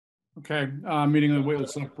Okay, meeting of the Whately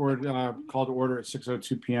Selectboard called to order at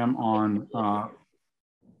 6:02 p.m. on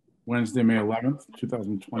Wednesday, May 11th,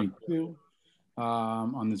 2022,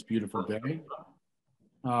 on this beautiful day.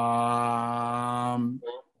 I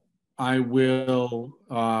will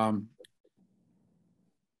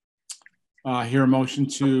hear a motion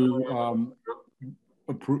to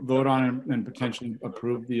vote on and potentially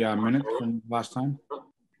approve the minutes from last time.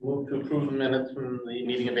 Move to approve the minutes from the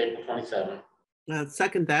meeting of April 27th.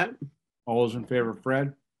 Second that. All those in favor,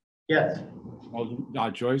 Fred? Yes.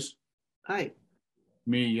 Joyce? Aye.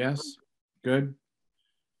 Me, yes. Good.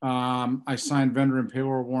 I signed vendor and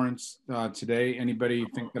payroll warrants today. Anybody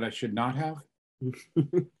think that I should not have?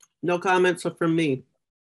 No comments from me.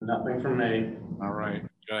 Nothing from me. All right,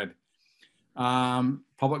 good.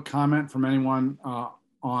 Public comment from anyone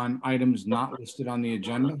on items not listed on the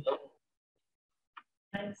agenda?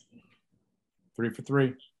 3 for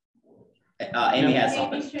 3. Amy has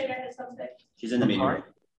something. Amy Schrader has something. She's in the meeting.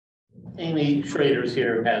 Amy Schrader's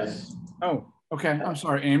here as. Oh, okay. I'm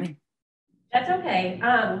sorry, Amy. That's okay.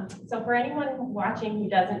 So for anyone watching who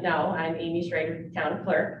doesn't know, I'm Amy Schrader, town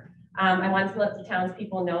clerk. I want to let the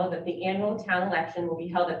townspeople know that the annual town election will be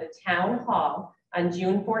held at the town hall on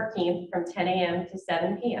June 14th from 10 a.m. to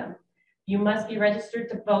 7 p.m. You must be registered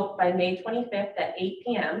to vote by May 25th at 8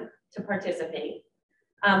 p.m. to participate.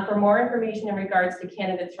 For more information in regards to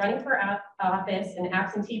candidates running for office and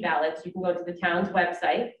absentee ballots, you can go to the town's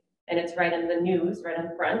website, and it's right in the news, right on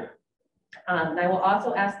the front. And I will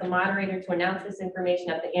also ask the moderator to announce this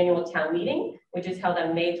information at the annual town meeting, which is held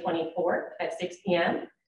on May 24th at 6 p.m.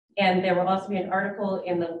 And there will also be an article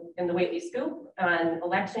in the Whately Scoop on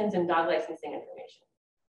elections and dog licensing information.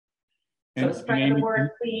 So spread the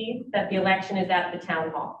word, please, that the election is at the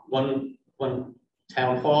town hall. One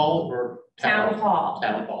town hall or town hall?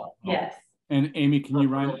 Town hall. Yes. And Amy, can you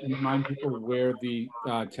remind people where the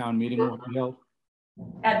town meeting will be held?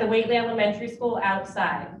 At the Whately Elementary School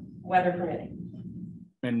outside, weather permitting.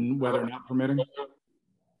 And weather not permitting?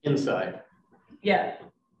 Inside. Yeah,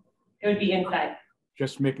 it would be inside.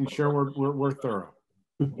 Just making sure we're thorough.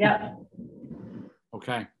 Yeah.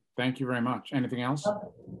 Okay, thank you very much. Anything else?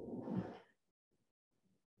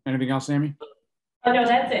 Anything else, Amy? Oh, no,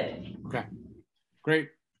 that's it. Okay, great.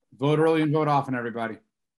 Vote early and vote often, everybody.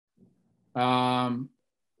 I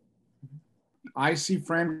see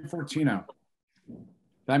Fran Fortino.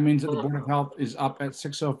 That means that the Board of Health is up at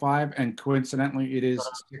 6:05, and coincidentally, it is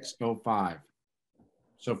 6:05.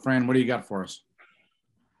 So, Fran, what do you got for us?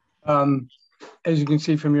 As you can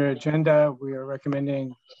see from your agenda, we are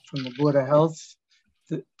recommending from the Board of Health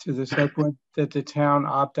to the Select Board that the town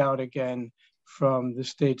opt out again from the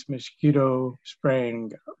state's mosquito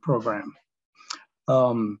spraying program.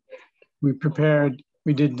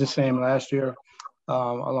 We did the same last year,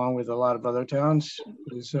 along with a lot of other towns.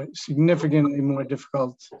 It was significantly more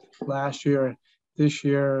difficult last year. This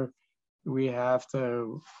year, we have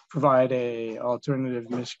to provide a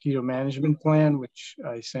alternative mosquito management plan, which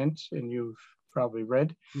I sent and you've probably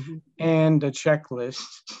read, and a checklist,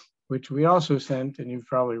 which we also sent and you've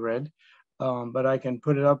probably read. But I can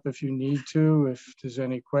put it up if you need to, if there's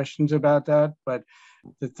any questions about that. But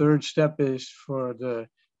the third step is for the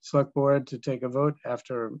Select Board to take a vote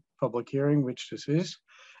after public hearing, which this is,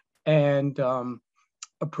 and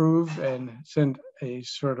approve and send a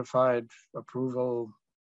certified approval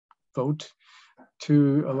vote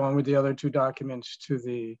along with the other 2 documents to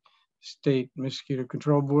the State Mosquito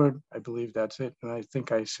Control Board. I believe that's it. And I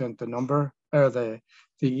think I sent the number or the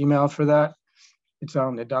email for that. It's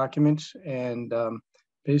on the documents, and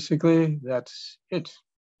basically that's it.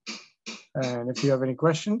 And if you have any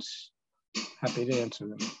questions, happy to answer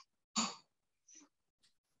them.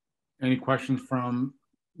 Any questions from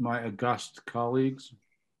my august colleagues?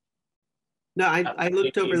 No, I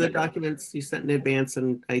looked over the documents you sent in advance,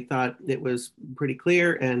 and I thought it was pretty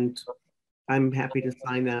clear, and I'm happy to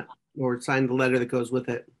sign that or sign the letter that goes with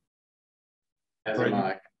it. As am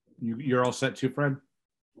I. You're all set too, Fred?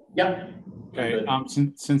 Yep. Okay,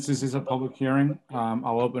 since this is a public hearing,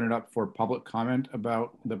 I'll open it up for public comment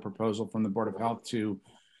about the proposal from the Board of Health to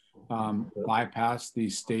bypass the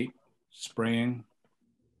state spraying.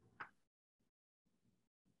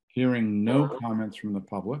 Hearing no comments from the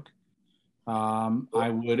public, I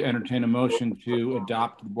would entertain a motion to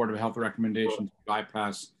adopt the Board of Health recommendations to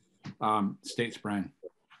bypass state spraying.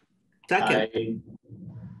 Second.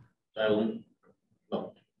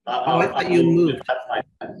 I thought you moved.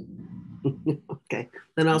 That's Okay,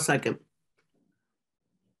 then I'll second.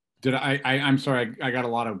 Did I'm sorry, I got a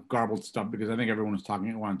lot of garbled stuff because I think everyone was talking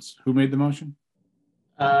at once. Who made the motion?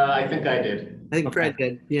 I think I did. I think Fred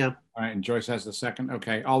did, yeah. All right, and Joyce has the second.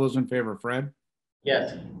 Okay, all those in favor, Fred?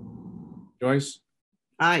 Yes. Joyce?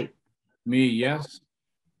 Aye. Me, yes.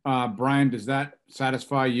 Brian, does that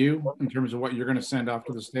satisfy you in terms of what you're going to send off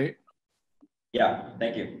to the state? Yeah,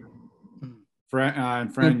 thank you.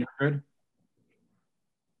 And Fran, you're good?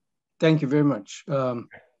 Thank you very much.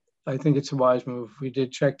 I think it's a wise move. We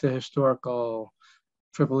did check the historical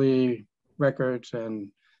EEE records, and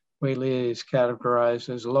Whately is categorized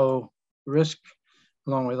as low risk,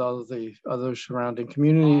 along with all of the other surrounding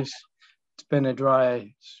communities. It's been a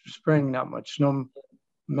dry spring, not much snow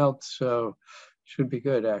melt, so should be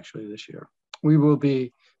good actually this year. We will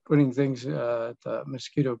be putting things, the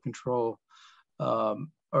mosquito control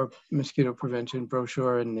or mosquito prevention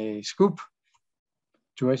brochure in the scoop,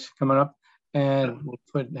 Joyce, coming up, and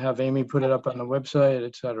we'll have Amy put it up on the website,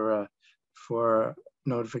 etc., for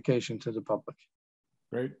notification to the public.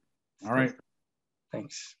 Great. All right.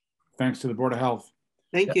 Thanks. Thanks to the Board of Health.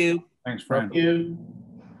 Thank you. Thanks, Fran. Thank you.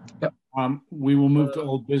 We will move to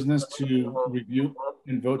old business to review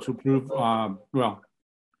and vote to approve. Well,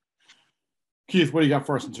 Keith, what do you got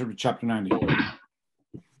for us in terms of Chapter 90?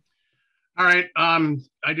 All right.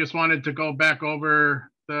 I just wanted to go back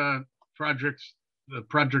over the project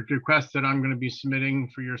request that I'm going to be submitting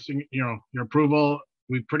for your approval.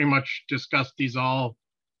 We pretty much discussed these all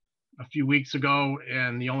a few weeks ago,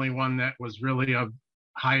 and the only one that was really of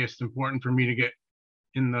highest importance for me to get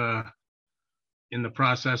in the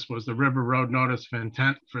process was the River Road notice of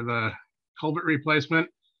intent for the culvert replacement,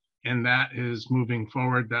 and that is moving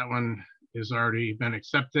forward. That one has already been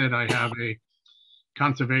accepted. I have a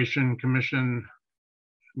Conservation Commission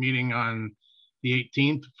meeting on the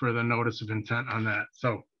 18th for the notice of intent on that.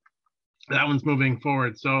 So that one's moving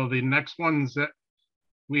forward. So the next ones that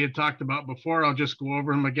we had talked about before, I'll just go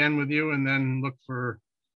over them again with you and then look for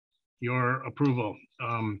your approval.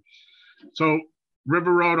 So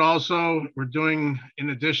River Road also, we're doing,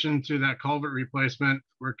 in addition to that culvert replacement,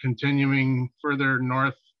 we're continuing further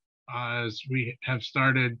north as we have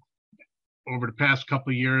started over the past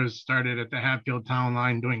couple of years, started at the Hatfield Town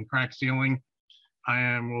Line doing crack sealing.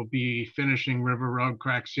 Will be finishing River Road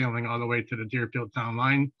crack sealing all the way to the Deerfield Town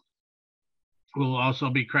Line. We'll also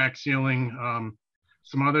be crack sealing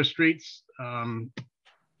some other streets,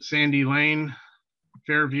 Sandy Lane,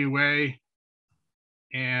 Fairview Way,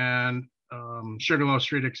 and Sugarloaf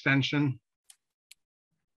Street Extension,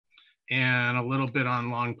 and a little bit on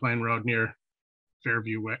Long Plain Road near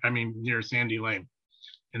Fairview Way, near Sandy Lane.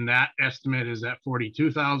 And that estimate is at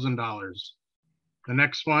 $42,000. The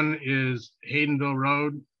next one is Haydenville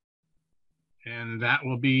Road, and that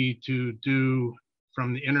will be to do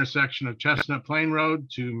from the intersection of Chestnut Plain Road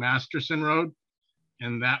to Masterson Road,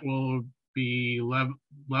 and that will be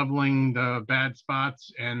leveling the bad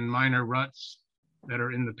spots and minor ruts that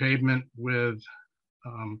are in the pavement with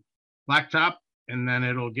blacktop, and then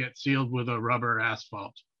it'll get sealed with a rubber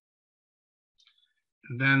asphalt.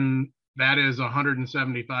 And then that is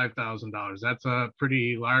 $175,000. That's a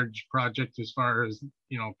pretty large project as far as,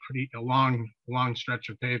 a long stretch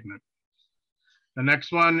of pavement. The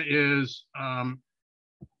next one is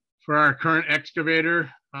for our current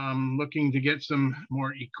excavator, looking to get some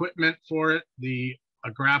more equipment for it,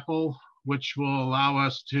 a grapple, which will allow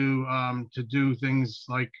us to do things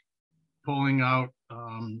like pulling out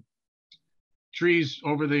trees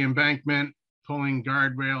over the embankment, pulling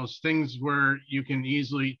guardrails, things where you can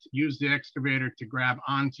easily use the excavator to grab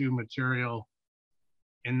onto material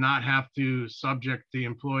and not have to subject the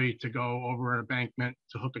employee to go over an embankment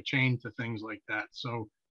to hook a chain to things like that. So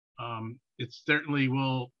it certainly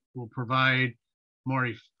will provide more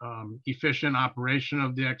efficient operation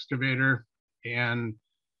of the excavator, and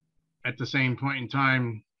at the same point in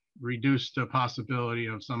time, reduce the possibility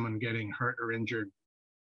of someone getting hurt or injured.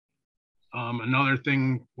 Another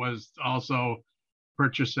thing was also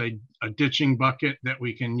purchase a ditching bucket that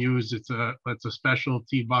we can use. It's a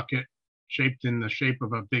specialty bucket shaped in the shape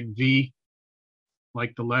of a big V,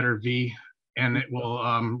 like the letter V, and it will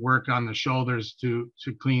work on the shoulders to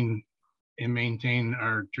clean and maintain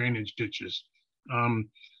our drainage ditches.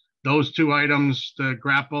 Those two items, the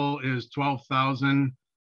grapple is $12,000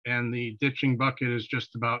 and the ditching bucket is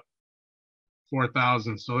just about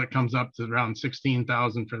 $4,000. So it comes up to around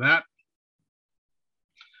 $16,000 for that.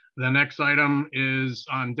 The next item is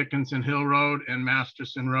on Dickinson Hill Road and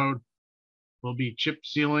Masterson Road. We'll be chip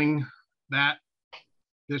sealing that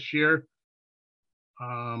this year.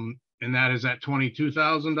 And that is at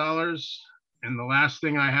 $22,000. And the last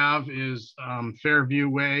thing I have is Fairview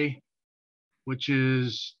Way, which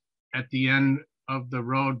is at the end of the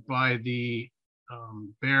road by the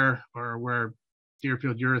Bear, or where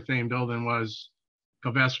Deerfield Urethane Building was,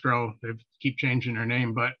 Covesco. They keep changing their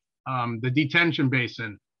name, but the detention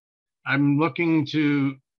basin. I'm looking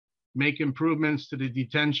to make improvements to the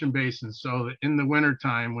detention basin so that in the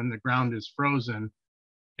wintertime when the ground is frozen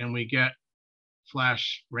and we get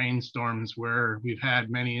flash rainstorms where we've had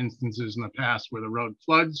many instances in the past where the road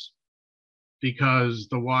floods because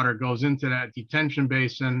the water goes into that detention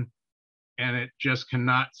basin and it just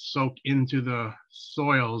cannot soak into the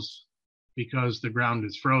soils because the ground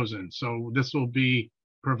is frozen. So this will be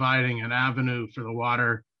providing an avenue for the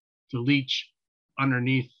water to leach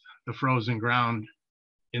underneath the frozen ground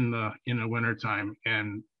in the wintertime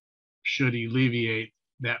and should alleviate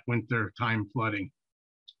that winter time flooding.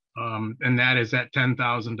 And that is at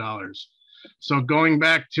 $10,000. So going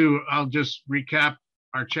back to, I'll just recap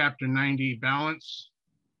our Chapter 90 balance.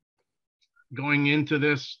 Going into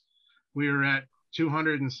this, we were at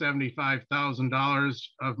 $275,000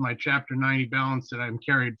 of my Chapter 90 balance that I'm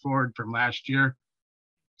carried forward from last year.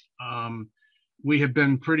 We have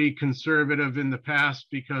been pretty conservative in the past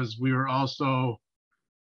because we were also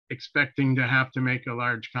expecting to have to make a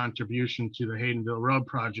large contribution to the Haydenville Road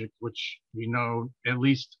project, which we know at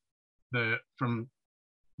least from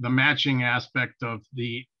the matching aspect of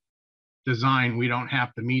the design, we don't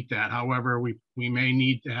have to meet that. However, we may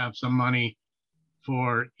need to have some money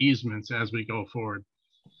for easements as we go forward.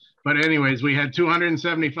 But anyways, we had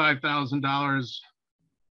 $275,000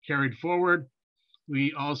 carried forward.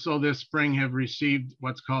 We also this spring have received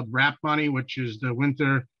what's called RAP money, which is the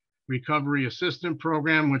Winter Recovery Assistance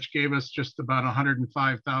Program, which gave us just about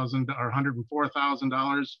 $105,000 or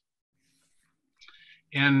 $104,000.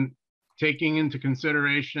 And taking into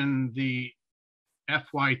consideration the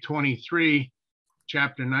FY23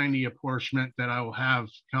 Chapter 90 apportionment that I will have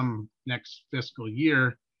come next fiscal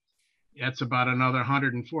year, that's about another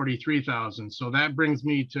 143,000. So that brings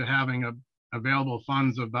me to having available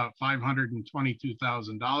funds of about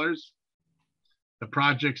 $522,000. The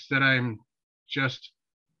projects that I'm just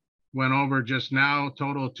went over just now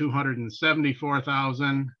total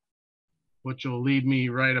 274,000, which will leave me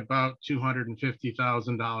right about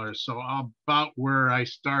 $250,000. So about where I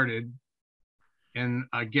started. And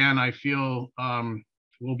again, I feel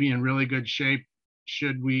we'll be in really good shape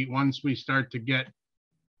once we start to get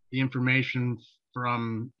the information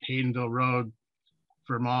from Haydenville Road,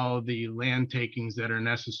 from all of the land takings that are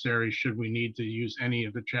necessary should we need to use any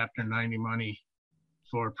of the Chapter 90 money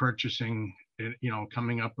for purchasing,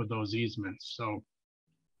 coming up with those easements. So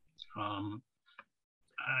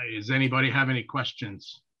does anybody have any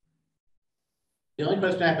questions? The only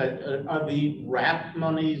question I have, are the RAP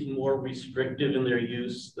monies more restrictive in their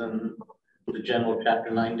use than the general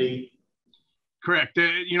Chapter 90? Correct.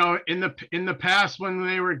 In the past, when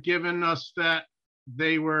they were giving us that,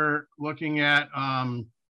 they were looking at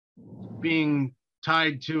being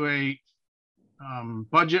tied to a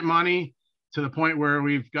budget money to the point where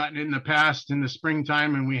we've gotten it in the past in the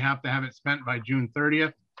springtime and we have to have it spent by June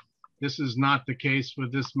 30th. This is not the case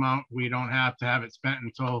with this amount. We don't have to have it spent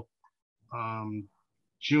until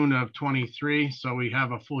June of 23. So we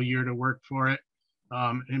have a full year to work for it.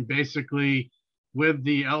 And basically with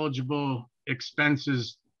the eligible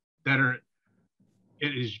expenses that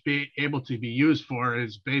it is able to be used for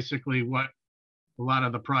is basically what a lot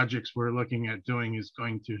of the projects we're looking at doing is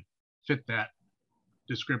going to fit that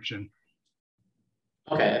description.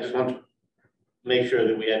 Okay, I just want to make sure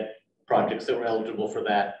that we had projects that were eligible for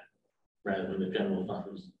that rather than the general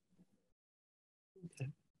funds. Okay.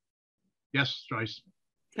 Yes, Joyce.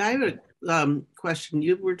 I have a question.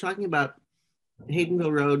 You were talking about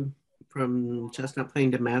Haydenville Road from Chestnut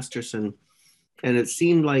Plain to Masterson, and it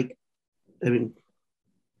seemed like,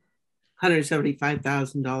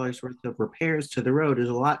 $175,000 worth of repairs to the road is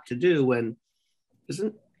a lot to do when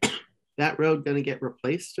isn't that road going to get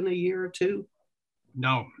replaced in a year or two?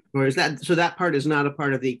 No. Or is that, so that part is not a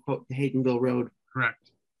part of the quote Haydenville Road?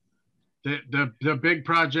 Correct. The big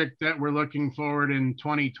project that we're looking forward in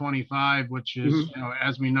 2025, which is,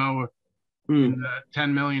 as we know, in the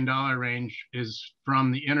 $10 million range, is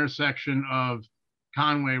from the intersection of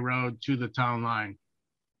Conway Road to the town line.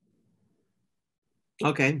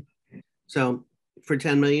 Okay. So for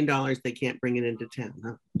 $10 million, they can't bring it into town,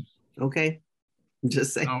 huh? Okay.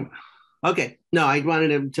 Just saying. No. Okay. No, I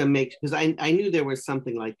wanted to make, because I knew there was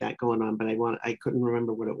something like that going on, but I couldn't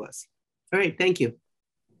remember what it was. All right. Thank you.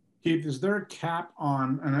 Keith, is there a cap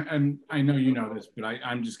on, and I know you know this, but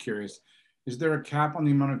I'm just curious, is there a cap on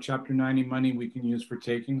the amount of Chapter 90 money we can use for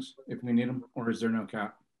takings if we need them, or is there no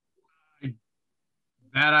cap?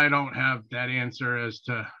 That I don't have that answer as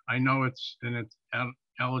to, I know it's an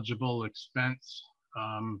eligible expense.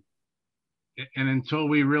 And until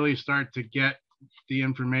we really start to get the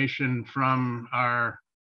information from our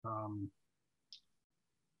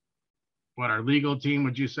what our legal team,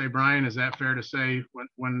 would you say, Brian, is that fair to say,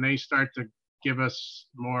 when they start to give us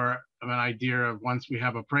more of an idea of once we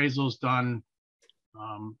have appraisals done,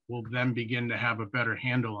 we'll then begin to have a better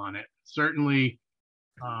handle on it. Certainly,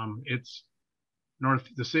 the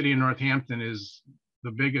city of Northampton is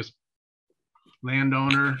the biggest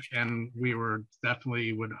landowner, and we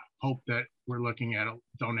definitely would hope that we're looking at a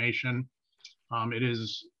donation. It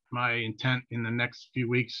is my intent in the next few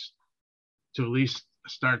weeks to at least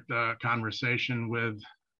start the conversation with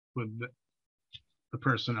the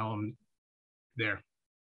personnel there.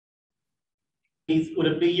 Keith, would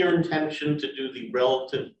it be your intention to do the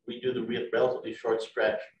relatively short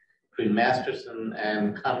stretch between Masterson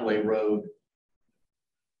and Conway Road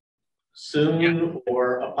soon,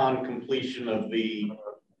 or upon completion of the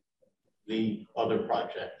other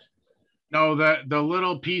project? No, the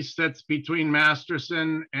little piece that's between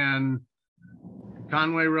Masterson and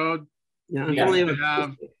Conway Road,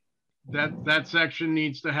 that section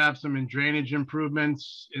needs to have some drainage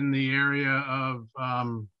improvements in the area of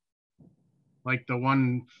like the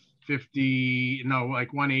 150, no,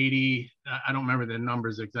 like 180. I don't remember the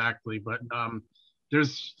numbers exactly, but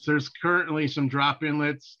there's currently some drop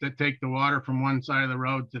inlets that take the water from one side of the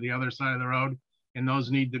road to the other side of the road, and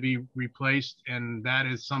those need to be replaced. And that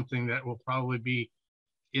is something that will probably be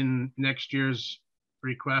in next year's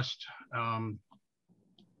request.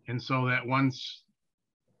 And so that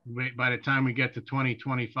by the time we get to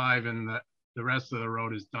 2025 and the rest of the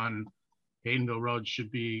road is done, Haydenville Road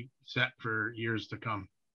should be set for years to come.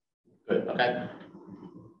 Good, okay.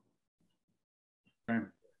 Okay.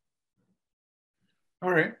 All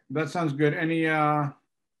right, that sounds good. Any other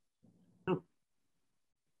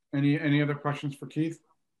questions for Keith?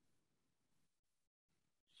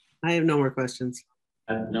 I have no more questions.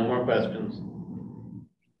 I have no more questions.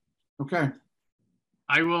 Okay.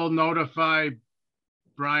 I will notify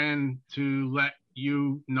Brian to let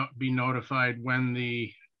you be notified when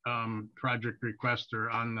the project requests are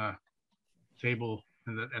on the table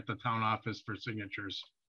at the town office for signatures.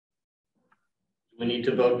 We need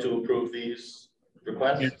to vote to approve these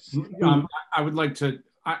requests. I would like to.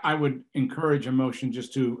 I would encourage a motion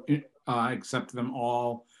just to accept them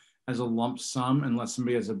all as a lump sum, unless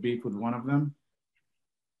somebody has a beef with one of them.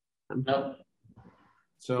 No.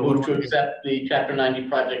 So move to accept the Chapter 90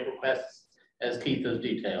 project requests as Keith has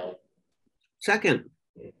detailed. Second.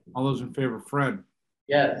 All those in favor, Fred?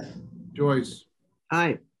 Yes. Joyce?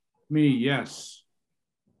 Aye. Me, yes.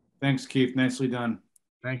 Thanks, Keith. Nicely done.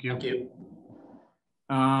 Thank you. Thank you.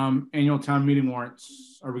 Annual town meeting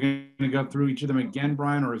warrants. Are we going to go through each of them again,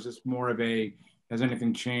 Brian, or is this more of a has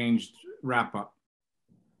anything changed wrap up?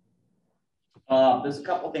 There's a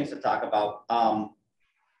couple things to talk about.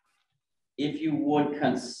 If you would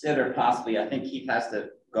consider possibly, I think Keith has to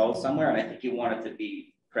go somewhere, and I think you wanted to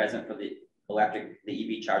be present for the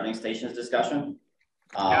EV charging stations discussion.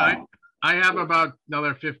 Yeah, I have about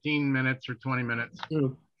another 15 minutes or 20 minutes.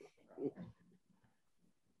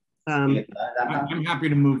 I'm happy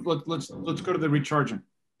to move. Let's go to the recharging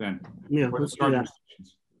then. Yeah, let's do that.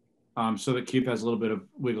 Stations, so that Keith has a little bit of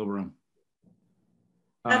wiggle room.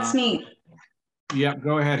 That's neat. Yeah,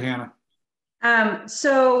 go ahead, Hannah.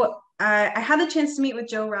 So I had the chance to meet with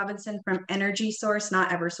Joe Robinson from Energy Source, not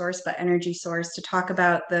Eversource, but Energy Source, to talk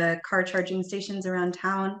about the car charging stations around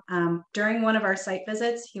town. During one of our site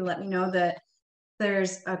visits, he let me know that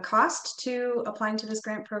there's a cost to applying to this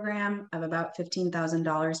grant program of about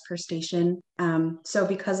 $15,000 per station. So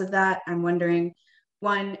because of that, I'm wondering,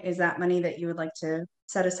 one, is that money that you would like to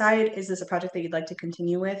set aside? Is this a project that you'd like to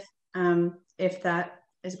continue with? If that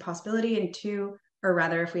is a possibility, and two, or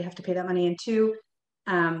rather if we have to pay that money, and two,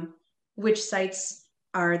 which sites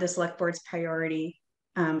are the select board's priority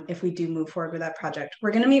if we do move forward with that project?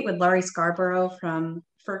 We're going to meet with Laurie Scarborough from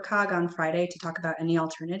FERCog on Friday to talk about any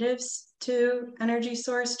alternatives to Energy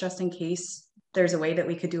Source, just in case there's a way that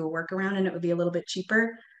we could do a workaround and it would be a little bit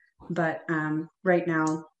cheaper. But right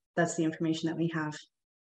now, that's the information that we have.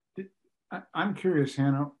 I'm curious,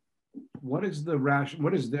 Hannah, what is their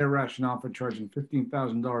rationale for charging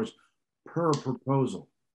 $15,000 per proposal,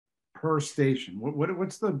 per station?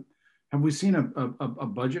 What's the, have we seen a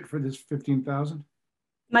budget for this 15,000?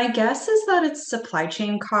 My guess is that it's supply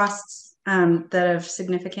chain costs that have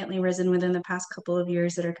significantly risen within the past couple of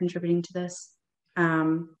years that are contributing to this.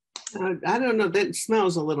 I don't know, that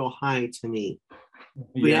smells a little high to me.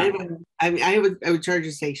 Yeah. I have a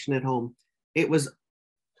charging station at home. It was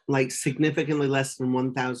like significantly less than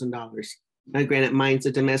 $1,000. Now, granted, mine's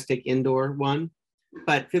a domestic indoor one,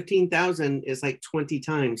 but 15,000 is like 20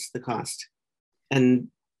 times the cost. And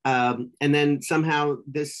then somehow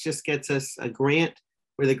this just gets us a grant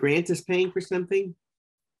where the grant is paying for something.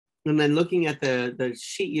 And then looking at the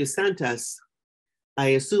sheet you sent us, I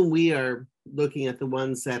assume we are looking at the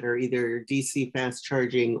ones that are either DC fast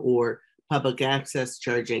charging or public access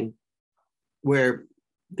charging, where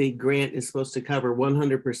the grant is supposed to cover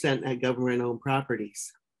 100% at government-owned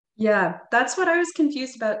properties. Yeah, that's what I was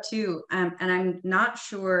confused about too. And I'm not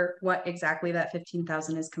sure what exactly that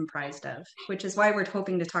 15,000 is comprised of, which is why we're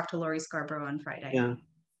hoping to talk to Lori Scarborough on Friday. Yeah.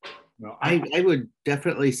 Well, I would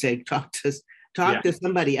definitely say talk to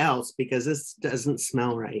somebody else, because this doesn't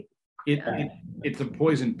smell right. It's a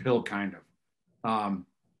poison pill, kind of.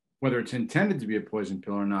 Whether it's intended to be a poison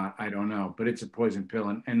pill or not, I don't know, but it's a poison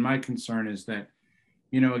pill. And my concern is that,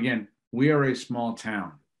 again, we are a small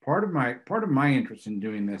town. Part of my interest in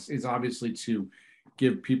doing this is obviously to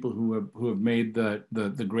give people who have made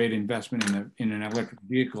the great investment in an electric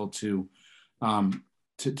vehicle to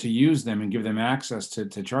use them and give them access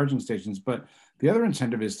to charging stations. But the other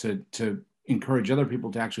incentive is to encourage other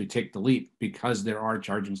people to actually take the leap, because there are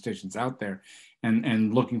charging stations out there,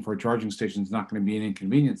 and looking for a charging station is not going to be an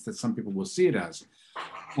inconvenience that some people will see it as.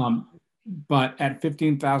 But at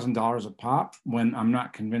 $15,000 a pop, when I'm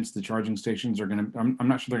not convinced the charging stations are going to, I'm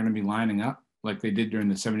not sure they're going to be lining up like they did during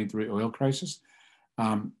the '73 oil crisis.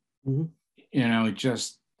 It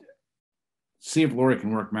just, see if Lori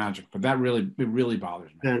can work magic, but it really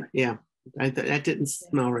bothers me. Yeah, that didn't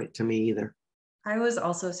smell right to me either. I was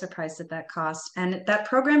also surprised at that cost, and that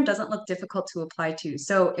program doesn't look difficult to apply to.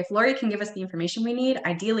 So if Lori can give us the information we need,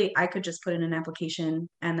 ideally I could just put in an application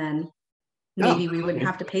and then maybe we wouldn't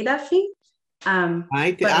have to pay that fee.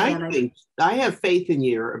 I think I have faith in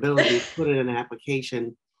your ability to put in an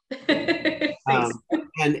application. And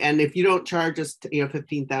if you don't charge us,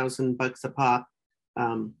 $15,000 a pop,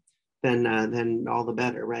 then all the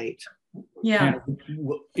better, right? Yeah.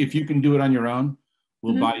 If you can do it on your own,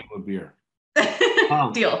 we'll buy you a beer.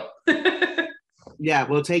 Deal. Yeah,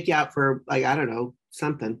 we'll take you out for, like, I don't know,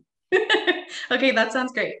 something. Okay, that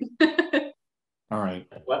sounds great. All right.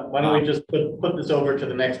 Why don't we just put this over to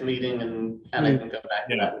the next meeting, and Hannah can come back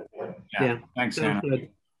to that report. Yeah. Thanks, Hannah.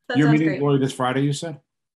 That Your sounds meeting, great. Lori, this Friday, you said?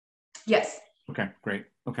 Yes. Okay, great.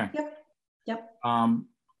 Okay. Yep.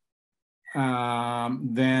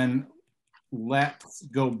 Then let's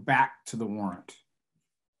go back to the warrant.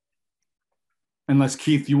 Unless,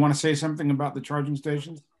 Keith, you want to say something about the charging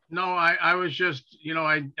stations? No, I was just,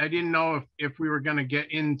 I didn't know if we were going to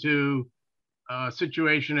get into a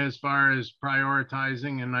situation as far as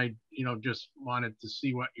prioritizing, and I, just wanted to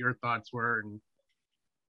see what your thoughts were,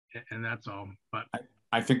 and that's all. But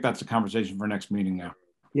I think that's a conversation for next meeting now.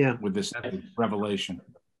 Yeah. With this revelation.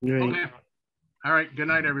 Right. Okay. All right. Good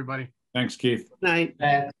night, everybody. Thanks, Keith. Night.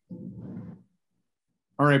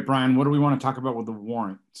 All right, Brian, what do we want to talk about with the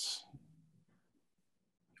warrants?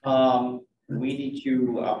 We need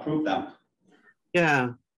to approve them. Yeah.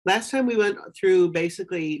 Last time we went through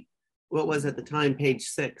basically what was at the time page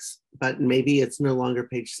 6, but maybe it's no longer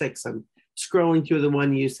page 6. I'm scrolling through the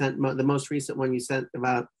one you sent, the most recent one you sent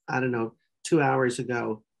about, I don't know, 2 hours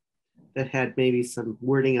ago, that had maybe some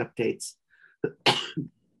wording updates.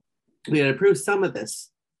 We had approved some of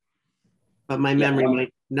this, but my memory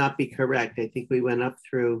might not be correct. I think we went up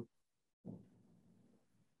through,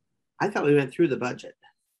 I thought we went through the budget.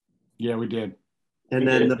 Yeah, we did. And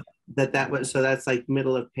then that was, so that's like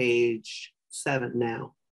middle of page 7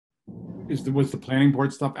 now. Was the planning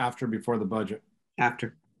board stuff after or before the budget?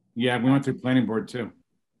 After. Yeah, we went through planning board too.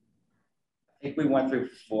 I think we went through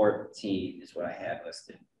 14 is what I had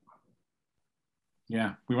listed.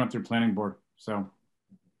 Yeah, we went through planning board. So,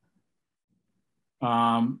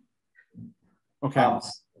 okay.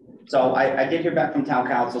 So I did hear back from town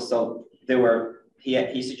council. So there were,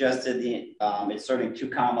 he suggested inserting 2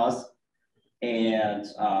 commas and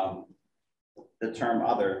the term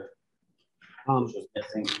other, which was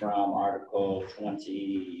missing from Article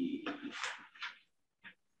 20.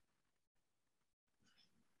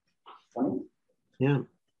 Yeah.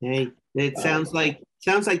 Hey, it sounds like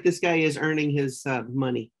this guy is earning his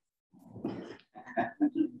money.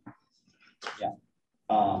 Yeah.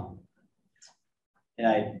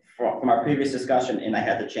 And from our previous discussion, and I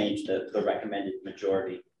had to change the recommended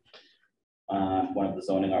majority on one of the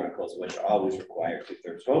zoning articles, which always require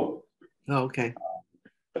 2/3 vote. Oh, okay.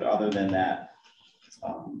 But other than that,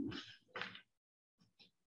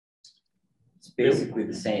 it's basically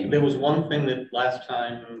the same. There was one thing that last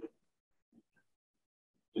time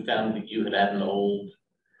we found that you had an old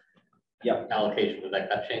allocation, but that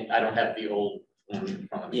got changed. I don't have the old one in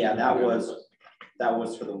front of me. Yeah, that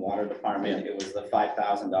was for the water department. It was the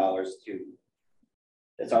 $5,000 to,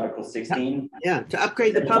 it's Article 16. Yeah, to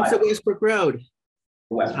upgrade the pumps at Westbrook Road.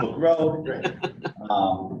 Westbrook Road.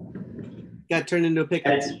 Got turned into a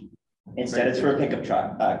pickup. Instead, it's for a pickup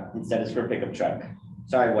truck.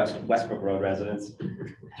 Sorry, Westbrook Road residents.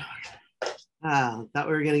 Thought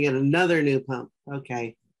we were gonna get another new pump.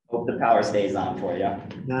 Okay. Hope the power stays on for you.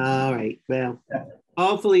 All right. Well,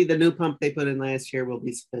 hopefully the new pump they put in last year will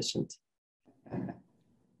be sufficient.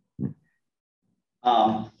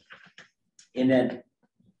 And then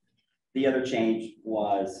the other change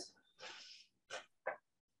was,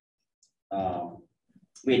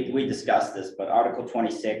 we discussed this, but Article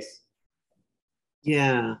 26.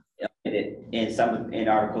 Yeah. In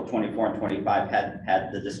Article 24 and 25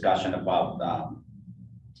 had the discussion about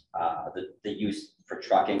the use for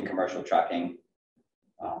trucking, commercial trucking,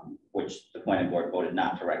 which the planning board voted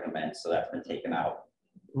not to recommend, so that's been taken out.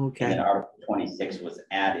 Okay. And then Article 26 was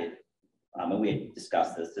added, and we had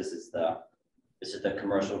discussed this. This is the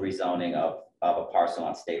commercial rezoning of a parcel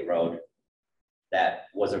on State Road that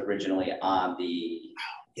was originally on the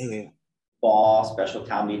fall special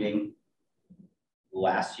town meeting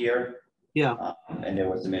last year. Yeah. And there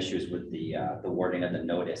was some issues with the wording of the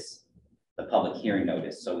notice, the public hearing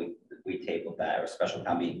notice. So we tabled that, or special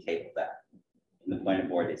town meeting tabled that. And the planning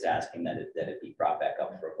board is asking that it be brought back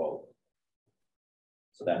up for a vote.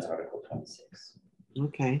 So that's Article 26.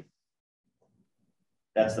 Okay.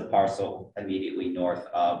 That's the parcel immediately north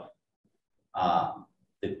of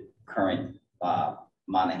the current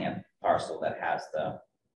Monahan parcel that has the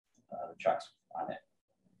trucks on it.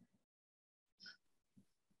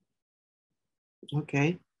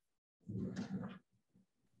 Okay.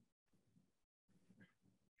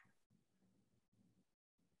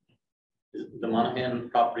 The Monahan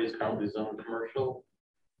property is currently zoned commercial?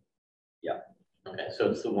 Yeah. Okay, so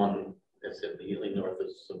it's the one that's immediately north of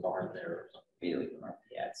the barn there or something? Immediately north,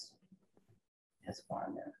 yeah, it's a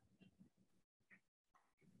barn there.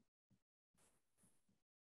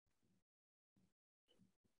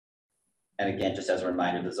 And again, just as a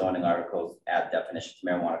reminder, the zoning articles add definitions to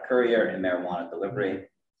marijuana courier and marijuana delivery.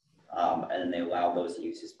 And then they allow those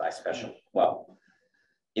uses by special, well,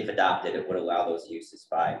 if adopted, it would allow those uses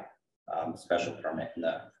by special permit in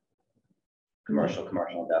the commercial,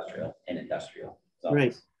 industrial, and industrial zones.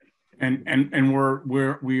 Right. And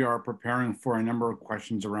we are preparing for a number of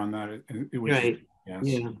questions around that. Right. Yes.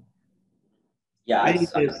 Yeah. Yeah.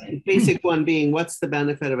 The basic one being, what's the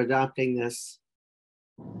benefit of adopting this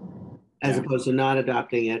as opposed to not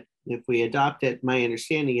adopting it? If we adopt it, my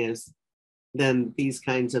understanding is then these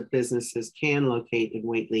kinds of businesses can locate in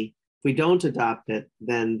Whately. If we don't adopt it,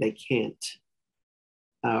 then they can't,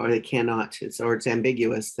 or they cannot. It's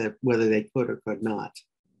ambiguous that whether they could or could not.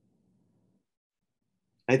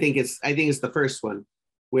 I think it's the first one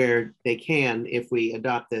where they can if we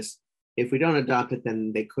adopt this. If we don't adopt it,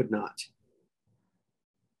 then they could not.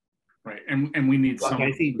 Right, and we need someone.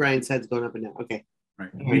 I see Brian's head's going up and down. Okay.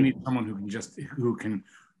 Right, we need someone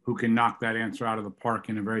who can knock that answer out of the park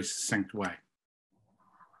in a very succinct way.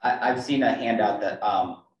 I've seen a handout that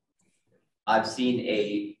I've seen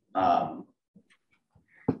the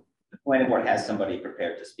planning board has somebody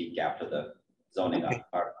prepared to speak after the zoning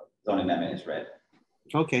zoning amendment is read.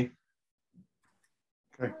 Okay.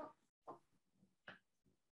 Okay.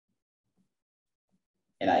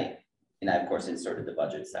 And I of course inserted the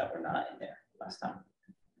budgets that were not in there last time.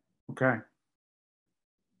 Okay.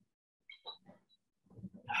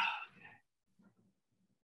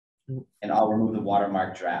 And I'll remove the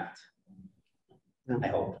watermark draft. I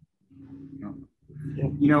hope.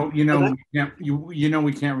 You know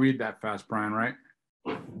we can't read that fast, Brian, right?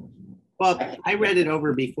 Well, I read it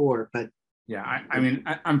over before, but yeah, I mean,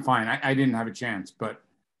 I'm fine. I didn't have a chance, but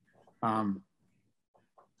do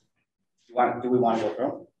we want to go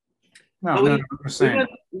through? No, I'm saying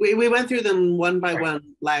we went through them one by one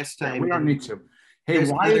last time. Yeah, we don't need to. Hey,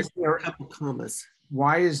 There's why is there a couple commas?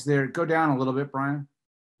 Why is there, go down a little bit, Brian.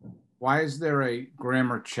 Why is there a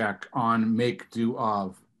grammar check on make do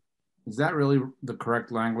of? Is that really the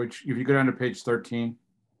correct language? If you go down to page 13.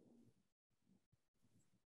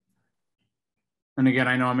 And again,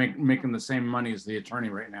 I know I'm making the same money as the attorney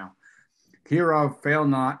right now. Hereof, fail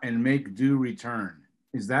not and make due return.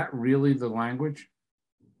 Is that really the language?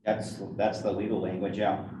 That's the legal language,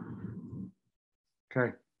 yeah.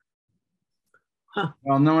 Okay. Huh.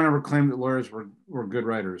 Well, no one ever claimed that lawyers were good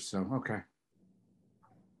writers, so okay.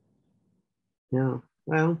 Yeah,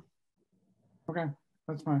 well. Okay,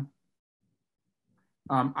 that's fine.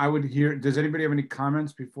 I would hear, does anybody have any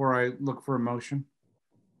comments before I look for a motion?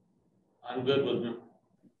 I'm good with them.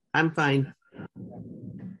 I'm fine.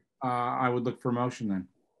 I would look for a motion then.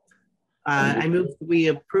 I move we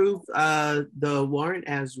approve the warrant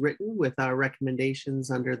as written with our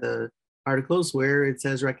recommendations under the articles where it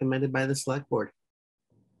says recommended by the select board.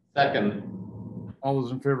 Second. All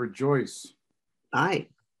those in favor, Joyce? Aye.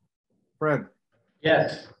 Fred?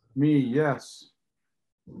 Yes. Me, yes.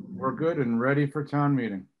 We're good and ready for town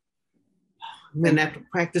meeting. I'm gonna have to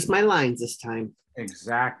practice my lines this time.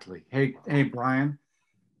 Exactly. Hey, Brian,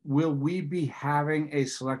 will we be having a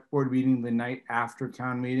select board meeting the night after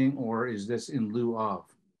town meeting, or is this in lieu of?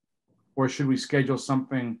 Or should we schedule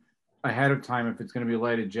something ahead of time if it's going to be a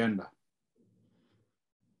light agenda?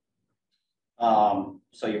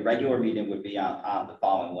 So your regular meeting would be on the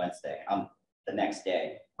following Wednesday, the next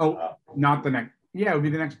day. Oh, not the next. Yeah, it would be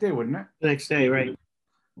the next day, wouldn't it? The next day, right?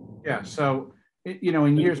 Yeah. So,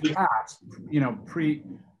 in years past,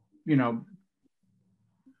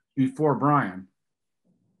 before Brian,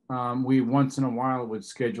 we once in a while would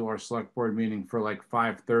schedule our select board meeting for like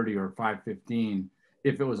 5:30 or 5:15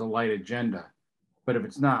 if it was a light agenda. But if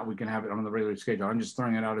it's not, we can have it on the regular schedule. I'm just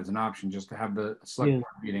throwing it out as an option, just to have the select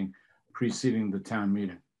board meeting preceding the town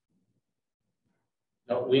meeting.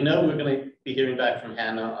 No, we know we're going to be hearing back from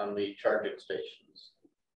Hannah on the charging stations.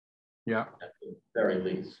 Yeah. At the very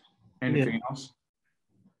least. Anything else?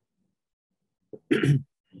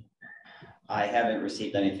 I haven't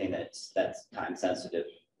received anything that's time sensitive.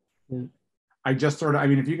 I just sort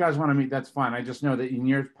of, if you guys want to meet, that's fine. I just know that in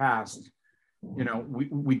years past,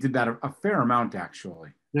 we did that a fair amount, actually.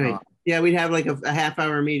 Right. Yeah, we'd have like a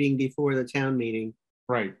half-hour meeting before the town meeting.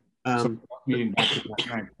 Right. Meeting back to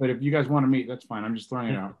back. But if you guys want to meet, that's fine. I'm just throwing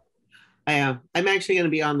it out. I'm actually going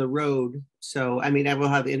to be on the road, so I will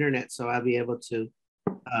have the internet, so I'll be able to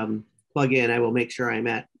plug in. I will make sure I'm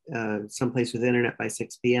at someplace with internet by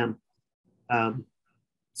 6 p.m.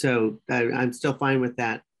 So I'm still fine with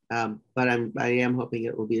that, but I am hoping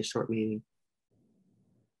it will be a short meeting.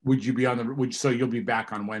 Would you be on the? So you'll be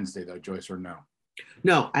back on Wednesday though, Joyce, or no?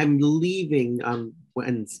 No, I'm leaving on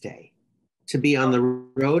Wednesday to be on the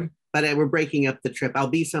road, but we're breaking up the trip. I'll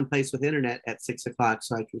be someplace with internet at 6 o'clock,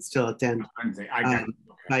 so I can still attend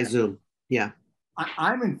by Zoom. Yeah,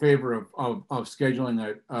 I'm in favor of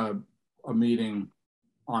scheduling a meeting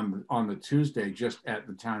on the Tuesday, just at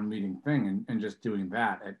the town meeting thing, and just doing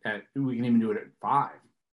that at we can even do it at 5.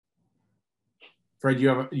 Fred, you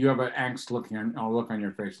have an angst look on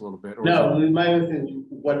your face a little bit. Or no, my thing,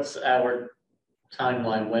 what's our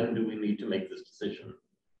timeline? When do we need to make this decision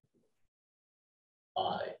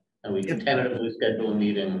by? And we can tentatively schedule a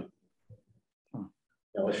meeting,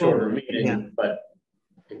 a shorter meeting, but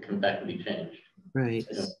that can be changed. Right.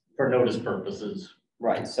 For notice purposes.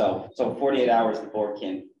 Right. So 48 hours, the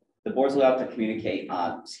board's allowed to communicate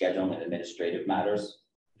on scheduling and administrative matters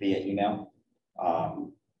via email.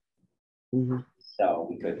 So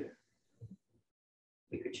we could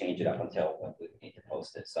change it up until when we need to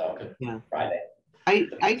post it. So Friday.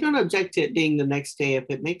 I don't object to it being the next day if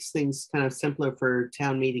it makes things kind of simpler for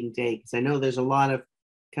town meeting day, because I know there's a lot of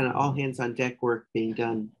kind of all hands on deck work being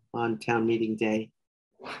done on town meeting day.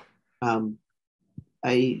 I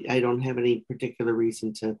don't have any particular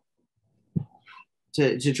reason to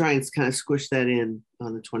try and kind of squish that in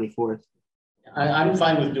on the 24th. I'm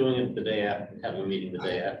fine with doing it the day after, having a meeting the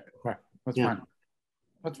day after. Okay, that's fine.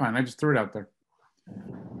 That's fine. I just threw it out there.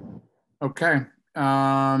 Okay.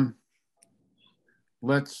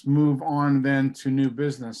 Let's move on then to new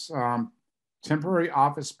business. Temporary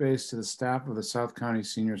office space to the staff of the South County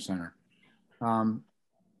Senior Center. I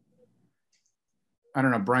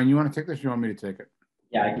don't know, Brian, you want to take this or you want me to take it?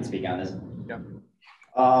 Yeah, I can speak on this. Yep.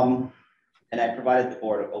 And I provided the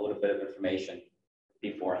board a little bit of information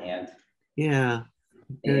beforehand. Yeah.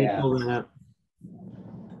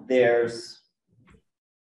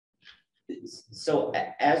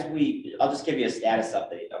 I'll just give you a status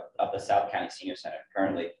update of the South County Senior Center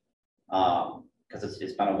currently, because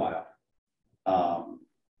it's been a while.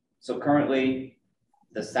 So currently,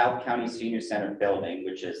 the South County Senior Center building,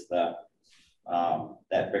 which is the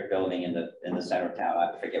that brick building in the center of town,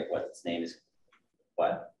 I forget what its name is,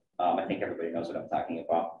 but I think everybody knows what I'm talking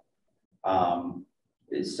about.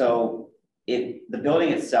 So the building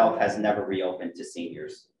itself has never reopened to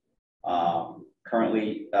seniors.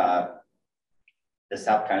 Currently, the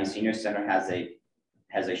South County Senior Center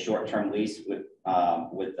has a short-term lease with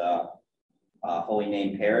Holy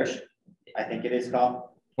Name Parish, I think it is called.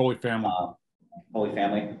 Holy Family. Holy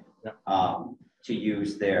Family. Yeah. To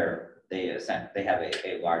use they have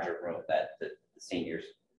a larger room that the seniors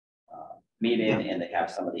meet in, and they have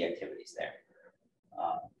some of the activities there.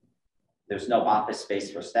 There's no office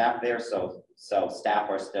space for staff there, so staff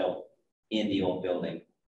are still in the old building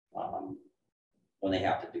when they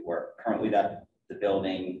have to do work. Currently, the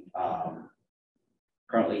building,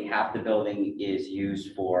 currently half the building is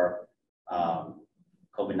used for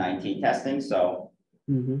COVID-19 testing. So,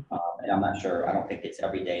 and I'm not sure, I don't think it's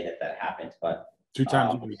every day that happens, but 2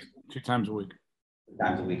 times a week. 2 times a week. 2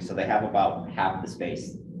 times a week. So they have about half the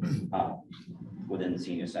space within the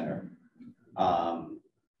senior center.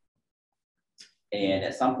 And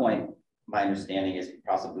at some point, my understanding is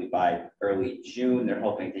possibly by early June, they're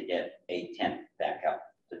hoping to get a tent back up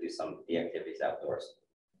to do some of the activities outdoors.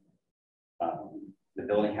 The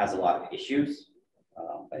building has a lot of issues.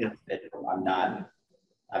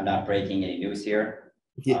 I'm not breaking any news here.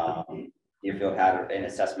 Deerfield had an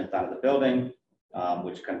assessment done of the building,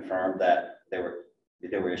 which confirmed that there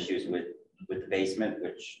were issues with the basement,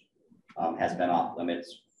 which has been off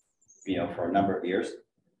limits, for a number of years.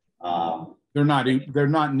 They're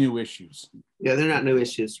not new issues. Yeah, they're not new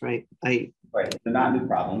issues, right? Right, they're not new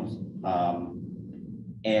problems.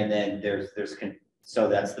 And then so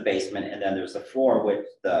that's the basement, and then there's the floor, which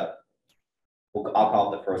I'll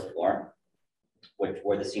call it the first floor,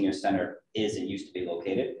 where the senior center is and used to be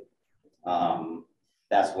located.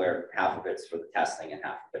 That's where half of it's for the testing and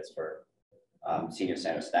half of it's for senior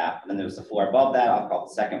center staff. And then there's the floor above that, I'll call it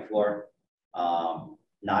the second floor.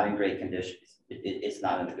 Not in great condition. It's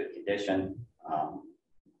not in a good condition.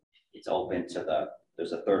 It's open to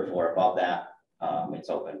there's a third floor above that. It's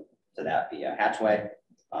open to that via hatchway.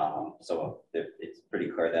 So it's pretty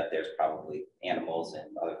clear that there's probably animals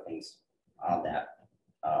and other things on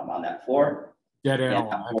that floor. Dead and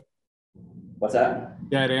alive. What's that?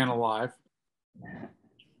 Dead and alive.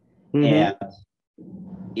 And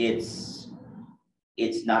it's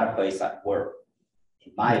not a place where,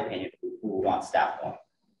 in my opinion, we want staff going.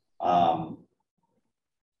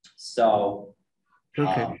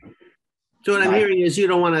 Okay. So what I'm hearing is you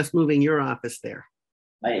don't want us moving your office there.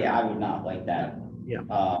 I would not like that. Yeah.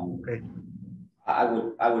 Okay. I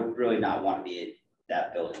would really not want to be in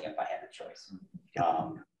that building if I had the choice.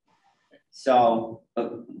 So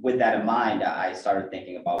with that in mind, I started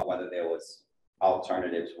thinking about whether there was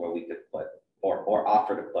alternatives where we could put or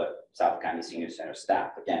offer to put South County Senior Center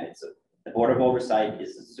staff. Again, the Board of Oversight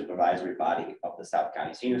is the supervisory body of the South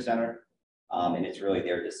County Senior Center, and it's really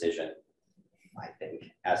their decision, I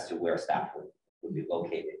think, as to where staff would be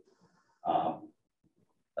located.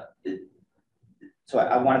 So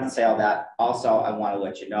I wanted to say all that. Also, I want to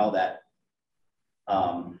let you know that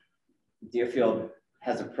Deerfield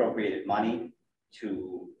has appropriated money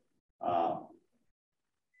to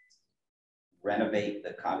renovate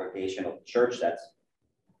the congregational church that's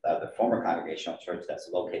the former congregational church that's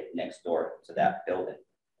located next door to that building.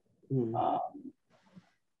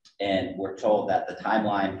 And we're told that the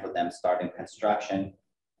timeline for them starting construction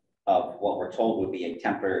of what we're told would be a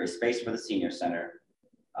temporary space for the senior center,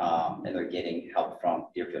 and they're getting help from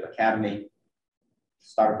Deerfield Academy.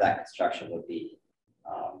 Start of that construction would be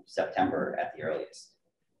September at the earliest.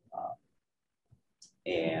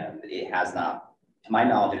 And it has not, to my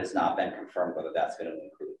knowledge, it has not been confirmed whether that's going to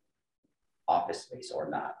include office space or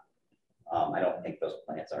not. I don't think those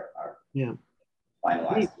plans are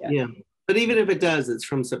finalized yet. Yeah, but even if it does, it's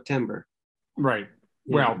from September. Right.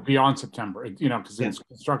 Yeah. Well, beyond September, because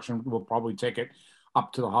construction will probably take it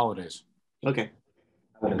up to the holidays. Okay.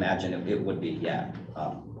 I would imagine it would be,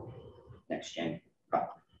 next January.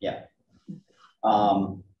 Yeah.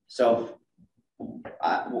 So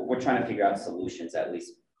we're trying to figure out solutions, at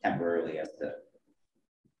least temporarily,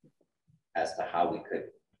 as to how we could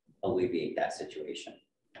alleviate that situation.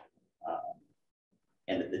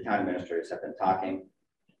 And the town administrators have been talking.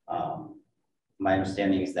 My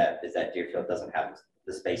understanding is that Deerfield doesn't have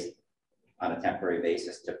the space on a temporary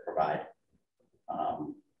basis to provide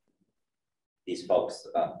these folks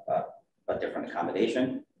a different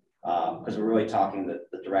accommodation, because we're really talking that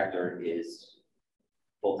the director is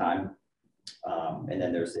full-time, and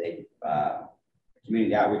then there's a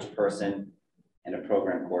community outreach person and a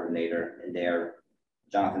program coordinator, and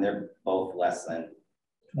Jonathan, they're both less than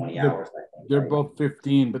 20 hours, I think. They're both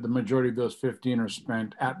 15, but the majority of those 15 are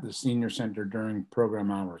spent at the senior center during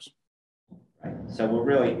program hours. Right. So we're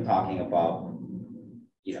really talking about,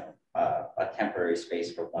 a temporary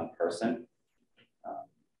space for one person.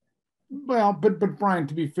 Well, but Brian,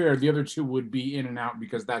 to be fair, the other two would be in and out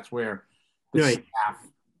because that's where the staff.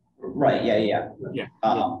 Right. Yeah.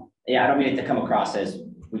 I don't mean it to come across as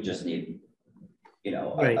we just need,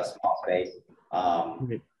 a small space.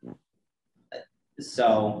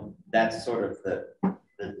 So that's sort of the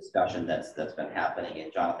discussion that's been happening,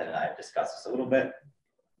 and Jonathan and I have discussed this a little bit.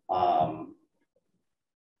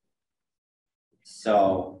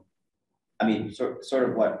 So, I mean, sort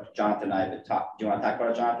of what Jonathan and I have been talking. Do you want to talk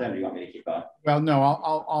about it, Jonathan, or do you want me to keep going? Well, no,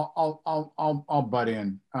 I'll butt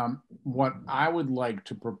in. What I would like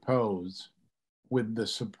to propose, with the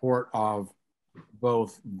support of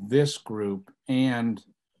both this group and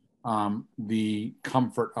the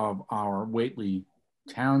comfort of our Whately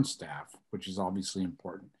town staff, which is obviously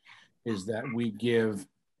important, is that we give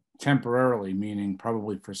temporarily, meaning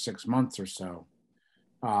probably for 6 months or so,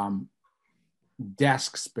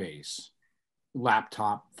 desk space,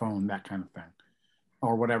 laptop, phone, that kind of thing,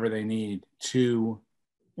 or whatever they need to,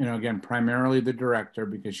 again, primarily the director,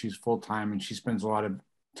 because she's full-time and she spends a lot of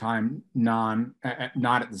time not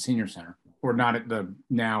at the senior center, or not at the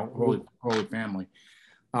now Holy Family,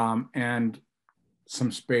 and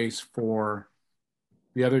some space for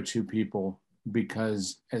the other two people,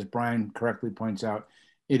 because as Brian correctly points out,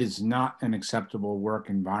 it is not an acceptable work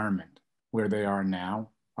environment where they are now.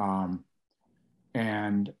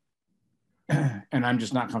 And I'm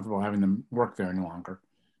just not comfortable having them work there any longer.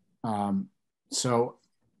 So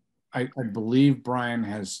I believe Brian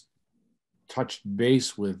has touched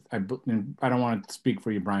base with, I don't want to speak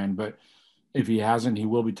for you, Brian, but if he hasn't, he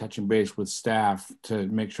will be touching base with staff to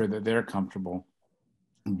make sure that they're comfortable.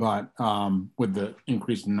 But with the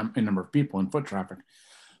increase in number of people and foot traffic,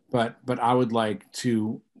 but I would like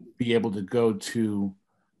to be able to go to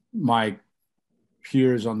my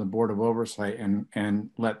peers on the Board of Oversight and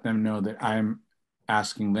let them know that I'm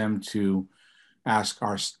asking them to ask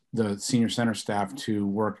the senior center staff to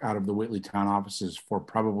work out of the Whately town offices for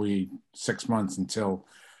probably 6 months until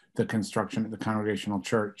the construction at the Congregational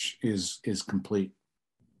Church is complete.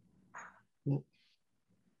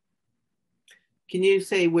 Can you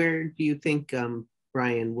say where do you think,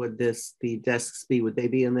 Brian, would the desks be? Would they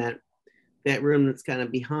be in that room that's kind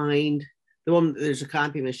of behind the one? There's a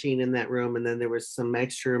copy machine in that room, and then there was some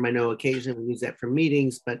extra room. I know occasionally we use that for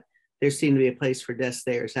meetings, but there seemed to be a place for desks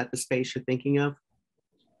there. Is that the space you're thinking of?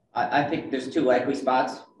 I think there's two likely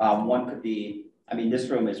spots. One could be, this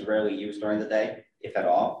room is rarely used during the day, if at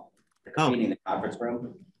all, meaning the conference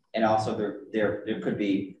room. And also there could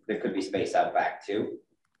be space out back too.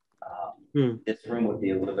 This room would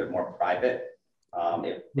be a little bit more private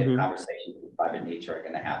if conversations of private nature are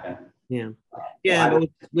going to happen. Yeah, but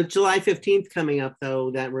with July 15th coming up,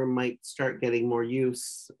 though, that room might start getting more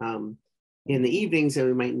use in the evenings. And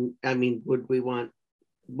we might,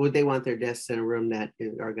 would they want their desks in a room that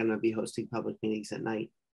are going to be hosting public meetings at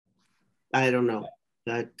night? I don't know.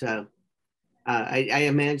 That I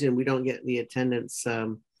imagine we don't get the attendance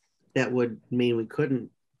that would mean we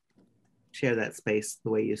couldn't share that space the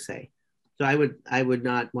way you say. So I would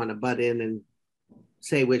not want to butt in and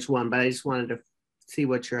say which one, but I just wanted to see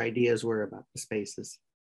what your ideas were about the spaces.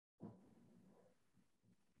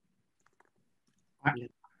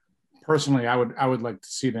 Personally, I would like to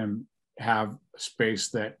see them have a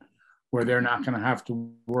space where they're not going to have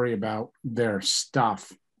to worry about their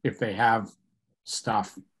stuff if they have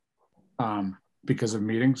stuff because of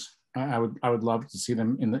meetings. I would love to see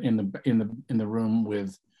them in the room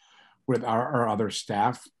with our other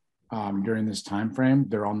staff during this time frame.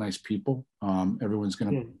 They're all nice people. Everyone's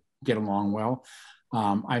going to get along well.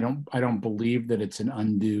 I don't believe that it's an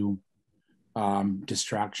undue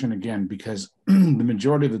distraction, again, because the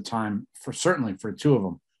majority of the time, certainly for two of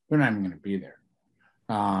them, they're not even going to be there.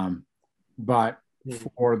 But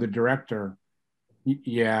for the director,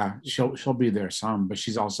 yeah, she'll be there some, but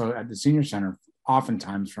she's also at the senior center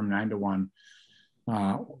oftentimes from 9 to 1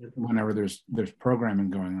 whenever there's programming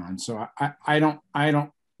going on. So I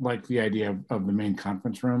don't like the idea of the main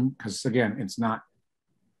conference room, because again, it's not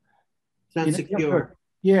secure.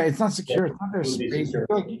 Yeah, it's not secure. It's not their space.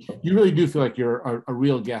 You really do feel like you're a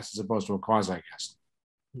real guest as opposed to a quasi guest.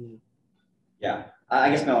 Yeah, I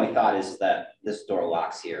guess my only thought is that this door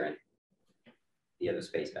locks here and the other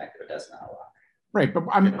space back there does not lock. Right, but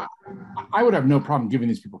I would have no problem giving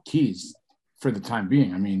these people keys for the time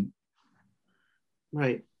being.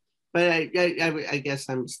 Right, but I guess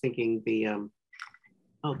I'm just thinking the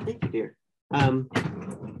oh, thank you, dear.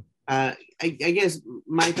 I guess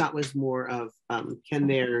my thought was more of can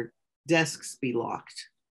their desks be locked?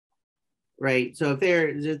 Right. So if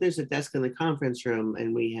there's a desk in the conference room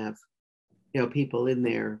and we have people in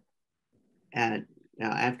there at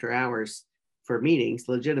after hours for meetings,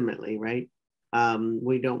 legitimately, right?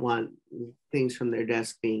 We don't want things from their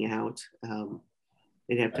desk being out.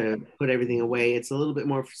 They'd have to put everything away. It's a little bit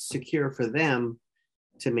more secure for them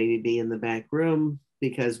to maybe be in the back room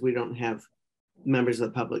because we don't have members of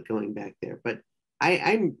the public going back there. But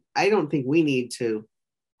I don't think we need to,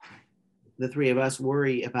 the three of us,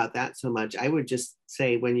 worry about that so much. I would just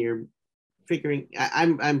say when you're figuring,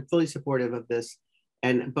 I'm fully supportive of this,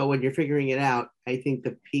 but when you're figuring it out, I think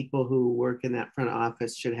the people who work in that front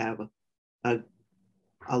office should have a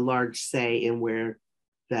large say in where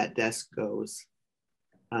that desk goes.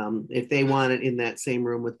 If they want it in that same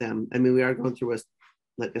room with them. We are going through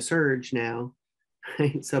a surge now,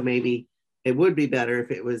 So maybe it would be better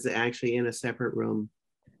if it was actually in a separate room.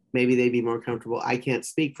 Maybe they'd be more comfortable. I can't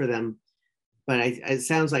speak for them, but it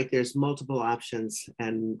sounds like there's multiple options,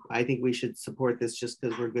 and I think we should support this just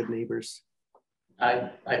because we're good neighbors.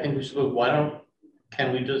 I think we should,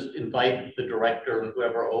 can we just invite the director and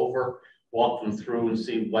whoever over, walk them through and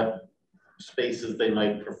see what spaces they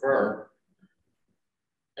might prefer?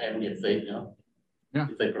 And if they,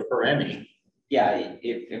 if they prefer any. Yeah,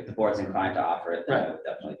 if the board's inclined to offer it, then I would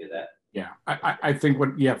definitely do that. Yeah, I think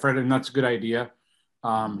Fred, and that's a good idea.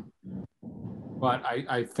 But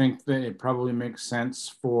I think that it probably makes sense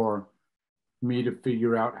for me to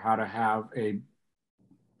figure out how to have an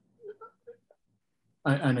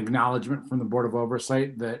acknowledgement from the Board of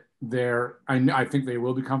Oversight that I think they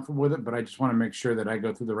will be comfortable with it, but I just want to make sure that I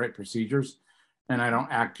go through the right procedures and I don't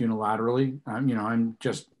act unilaterally. I'm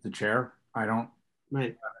just the chair. I don't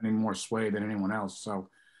have any more sway than anyone else. So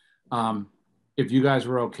if you guys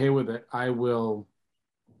were okay with it, I will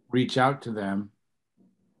reach out to them.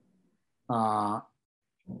 Am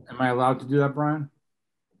I allowed to do that, Brian?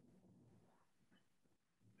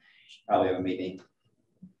 Probably have a meeting.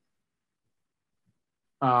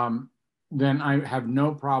 Then I have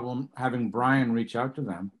no problem having Brian reach out to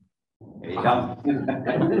them. There you go.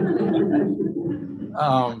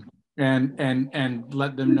 And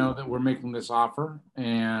let them know that we're making this offer.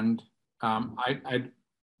 And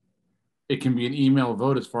it can be an email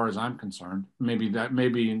vote as far as I'm concerned. Maybe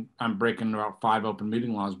I'm breaking about 5 open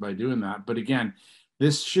meeting laws by doing that. But again,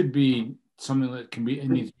 this should be something that it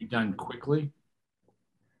needs to be done quickly.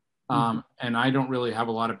 And I don't really have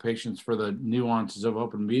a lot of patience for the nuances of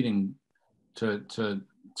open meeting to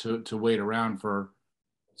wait around for.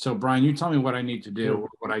 So Brian, you tell me what I need to do,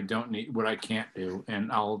 what I don't need, what I can't do,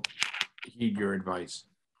 and I'll heed your advice.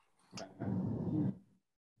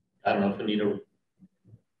 I don't know if we need a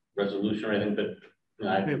resolution or anything, but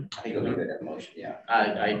I think it'll be good at motion. Yeah.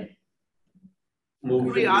 I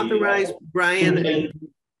move. We authorize Brian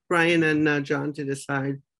and John to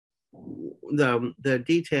decide the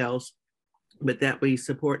details, but that we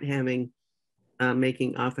support having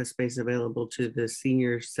making office space available to the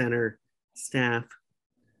senior center staff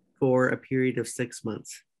for a period of 6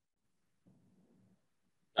 months.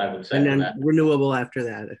 I would say, and then that. Renewable after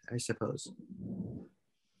that, I suppose.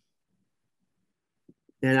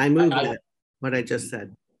 And I move that what I just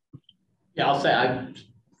said. Yeah, I'll say I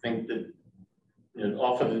think that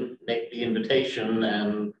often make the invitation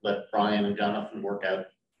and let Brian and Jonathan work out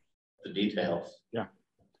the details. Yeah.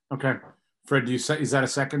 Okay. Fred, is that a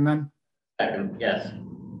second then? Second, yes.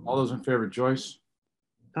 All those in favor, Joyce?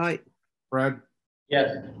 Aye. Fred?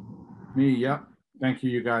 Yes. Me, yep. Thank you,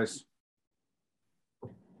 you guys.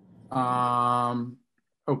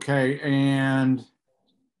 Okay, and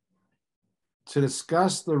to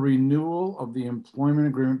discuss the renewal of the employment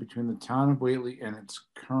agreement between the town of Whately and its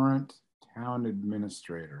current town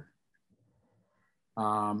administrator.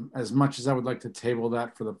 As much as I would like to table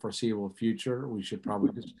that for the foreseeable future, we should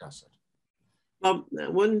probably discuss it. Well,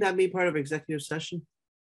 wouldn't that be part of executive session?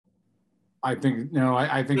 I think, no,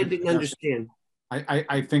 I think. I didn't understand.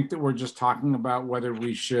 I think that we're just talking about whether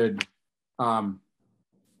we should, the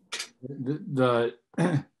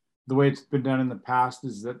way it's been done in the past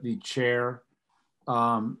is that the chair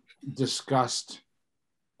discussed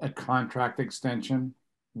a contract extension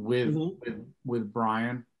with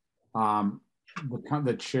Brian.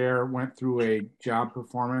 The chair went through a job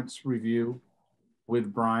performance review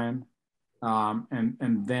with Brian.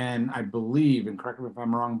 And then I believe, and correct me if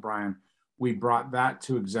I'm wrong, Brian, we brought that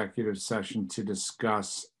to executive session to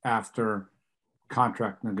discuss after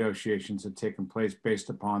contract negotiations had taken place based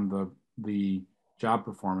upon the job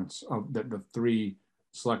performance that the 3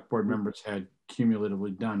 select board members had cumulatively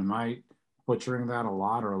done. Am I butchering that a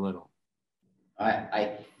lot or a little?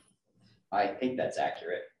 I think that's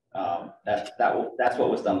accurate. That's what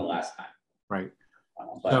was done the last time. Right.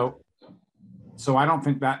 So I don't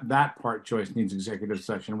think that part, Joyce, needs executive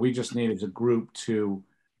session. We just need as a group to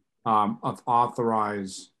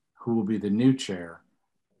authorize who will be the new chair,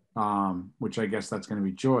 which I guess that's going to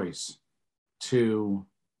be Joyce, to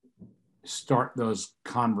start those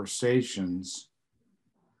conversations.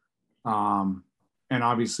 And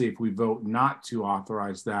obviously, if we vote not to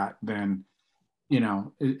authorize that, then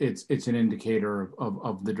it's an indicator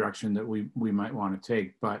of the direction that we might want to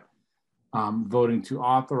take. But voting to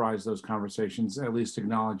authorize those conversations at least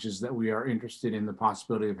acknowledges that we are interested in the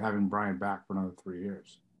possibility of having Brian back for another 3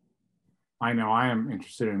 years. I know I am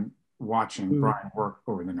interested in watching Brian work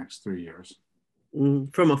over the next 3 years.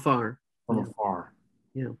 From afar. From afar.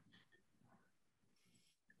 Yeah.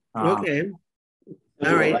 Okay.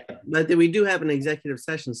 All right, but we do have an executive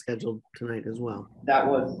session scheduled tonight as well. That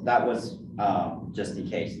was just in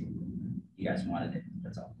case you guys wanted it,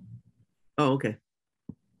 that's all. Oh, okay.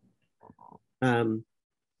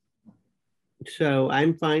 So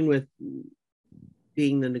I'm fine with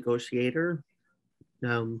being the negotiator.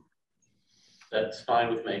 That's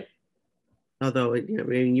fine with me. Although, I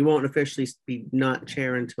mean, you won't officially be not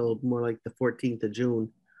chair until more like the 14th of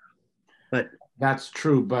June. But that's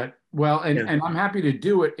true. But well, and yeah. and I'm happy to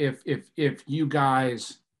do it if you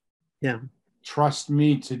guys trust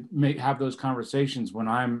me to have those conversations when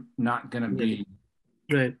I'm not going to be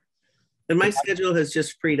right. And my schedule has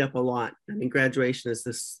just freed up a lot. I mean, graduation is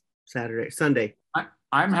this Sunday.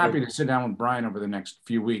 I'm happy to sit down with Brian over the next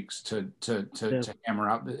few weeks to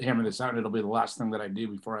hammer this out. It'll be the last thing that I do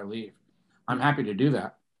before I leave. I'm happy to do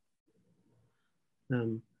that.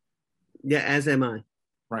 Yeah, as am I.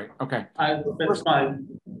 Right. Okay. That's fine.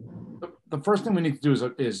 The first thing we need to do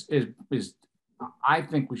is I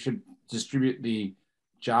think we should distribute the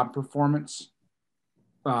job performance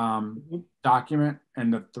document,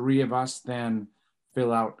 and the three of us then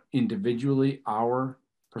fill out individually our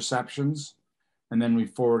perceptions, and then we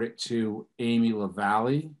forward it to Amy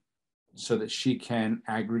LaValle so that she can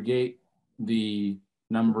aggregate the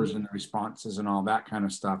numbers and the responses and all that kind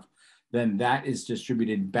of stuff. Then that is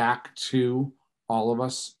distributed back to all of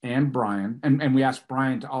us and Brian, and we asked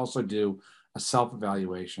Brian to also do a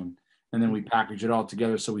self-evaluation, and then we package it all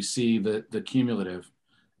together so we see the cumulative.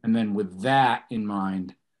 And then with that in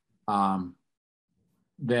mind,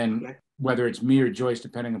 then whether it's me or Joyce,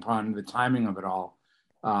 depending upon the timing of it all,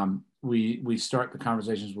 we start the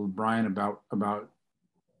conversations with Brian about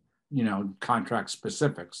contract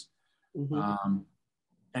specifics, and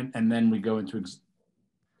then we go into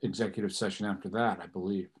executive session after that, I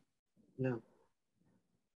believe. Yeah.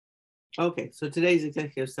 Okay, so today's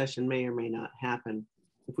executive session may or may not happen.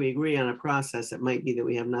 If we agree on a process, it might be that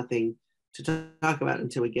we have nothing to talk about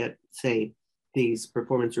until we get, say, these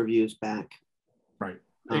performance reviews back. Right.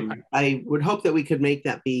 I would hope that we could make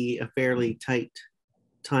that be a fairly tight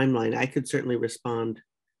timeline. I could certainly respond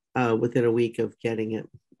within a week of getting it,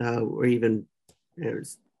 or even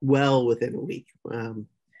well within a week of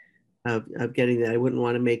getting that. I wouldn't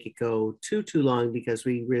want to make it go too long because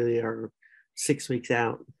we really are 6 weeks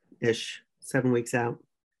out-ish, 7 weeks out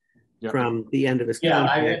from the end of his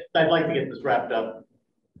contract. I'd like to get this wrapped up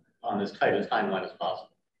on as tight a timeline as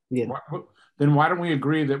possible. Yeah. Then why don't we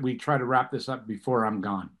agree that we try to wrap this up before I'm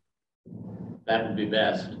gone? That would be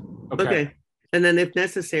best. Okay. And then if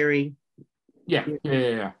necessary, yeah.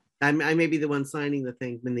 I may be the one signing the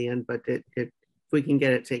thing in the end, but if we can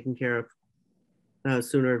get it taken care of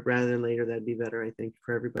sooner rather than later, that'd be better, I think,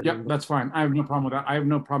 for everybody. Yeah, that's fine. I have no problem with that. I have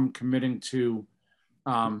no problem committing to,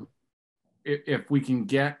 if we can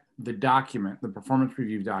get the document, the performance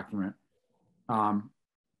review document,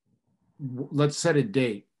 let's set a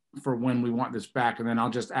date for when we want this back, and then I'll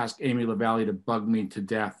just ask Amy LaValle to bug me to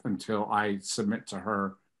death until I submit to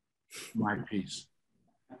her my piece.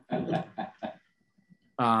 In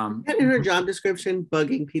her job description,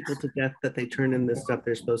 bugging people to death that they turn in the stuff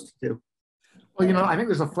they're supposed to do. Well, I think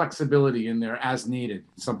there's a flexibility in there as needed,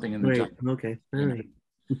 something in the job. Okay, all right.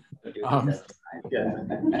 No,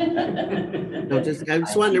 I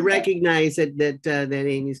just wanted to recognize that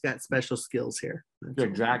Amy's got special skills here. That's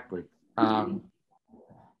exactly.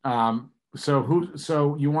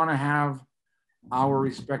 So you want to have our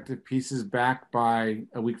respective pieces back by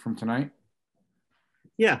a week from tonight?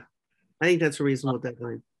 Yeah, I think that's a reasonable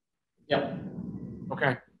deadline. Yep.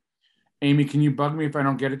 Okay. Amy, can you bug me if I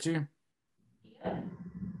don't get it to you?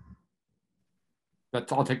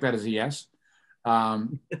 I'll take that as a yes.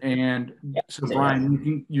 And so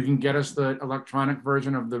Brian, you can get us the electronic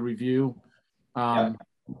version of the review tonight.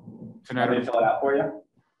 I'm going to fill it out for you.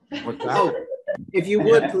 What's that? Oh, if you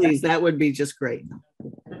would please, that would be just great.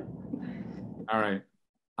 All right.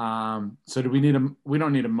 So we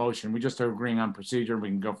don't need a motion. We just are agreeing on procedure and we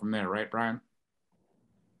can go from there, right, Brian?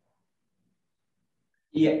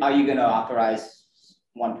 Yeah, are you going to authorize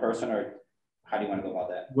one person, or how do you want to go about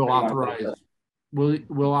that?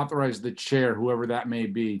 We'll authorize the chair, whoever that may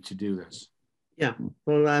be, to do this. Yeah,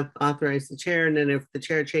 we'll authorize the chair, and then if the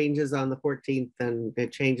chair changes on the 14th, then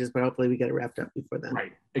it changes, but hopefully we get it wrapped up before then.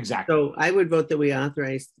 Right, exactly. So I would vote that we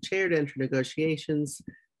authorize the chair to enter negotiations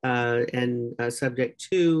and subject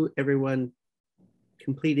to everyone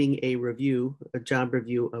completing a job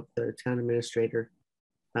review of the town administrator,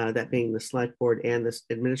 that being the select board and the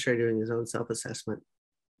administrator doing his own self-assessment.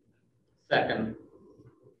 Second.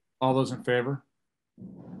 All those in favor?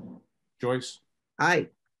 Joyce? Aye.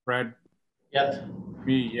 Fred? Yes.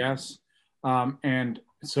 Me, yes. And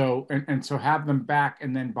So, and so have them back,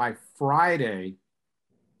 and then by Friday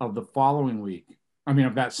of the following week, I mean,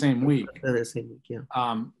 of that same week,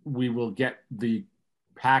 Yeah. we will get the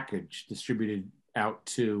package distributed out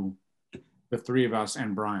to the three of us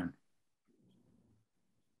and Brian.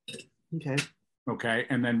 Okay. Okay.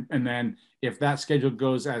 And then if that schedule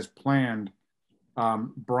goes as planned,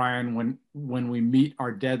 Brian, when we meet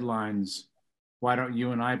our deadlines, why don't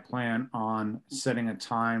you and I plan on setting a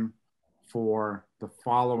time for the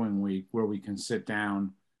following week where we can sit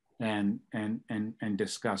down and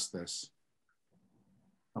discuss this?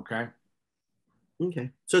 Okay. Okay.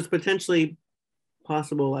 So it's potentially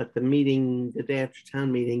possible at the meeting, the day after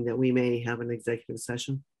town meeting, that we may have an executive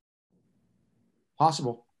session.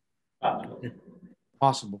 Possible.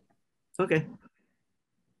 Possible. Okay.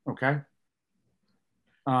 Okay.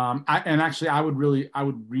 I would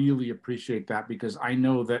really appreciate that, because I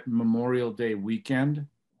know that Memorial Day weekend,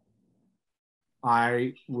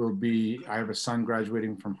 I have a son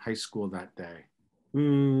graduating from high school that day.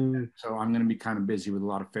 So I'm going to be kind of busy with a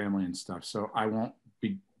lot of family and stuff. So I won't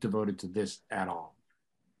be devoted to this at all.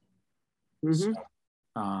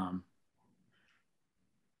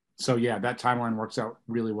 So yeah, that timeline works out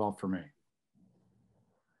really well for me.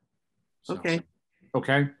 So,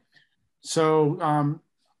 okay. So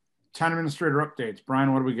town administrator updates.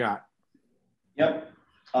 Brian, what do we got? Yep.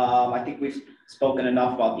 I think we've spoken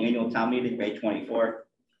enough about the annual town meeting, May 24th,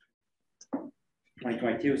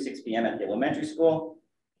 2022, 6 p.m. at the elementary school.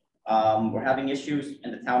 We're having issues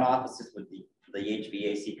in the town offices with the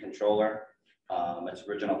HVAC controller. It's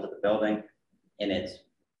original to the building, and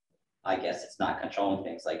I guess it's not controlling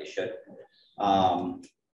things like it should.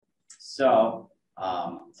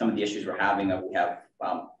 Some of the issues we're having, we have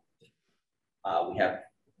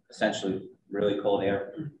essentially really cold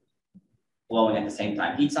air blowing at the same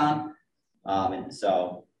time heat's on, and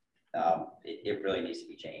so it really needs to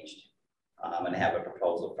be changed. I'm going to have a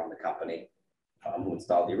proposal from the company who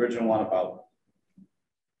installed the original one about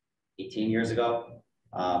 18 years ago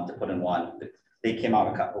to put in one. They came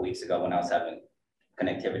out a couple of weeks ago when I was having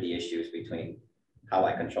connectivity issues between how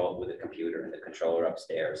I control it with the computer and the controller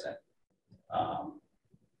upstairs, and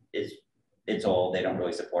it's old. They don't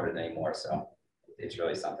really support it anymore, so it's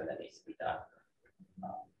really something that needs to be done.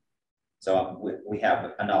 So we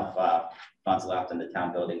have enough funds left in the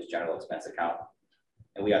town building's general expense account,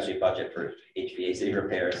 and we actually budget for HVAC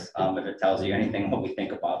repairs. If it tells you anything what we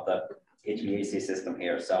think about the HVAC system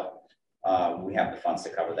here, so we have the funds to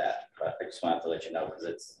cover that. But I just wanted to let you know, because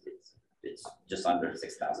it's just under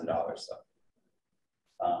 $6,000.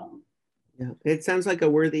 So yeah, it sounds like a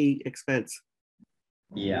worthy expense.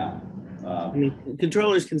 Yeah. I mean,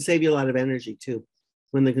 controllers can save you a lot of energy too.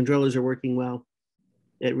 When the controllers are working well,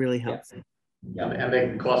 it really helps. Yeah, and they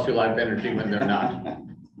can cost you a lot of energy when they're not.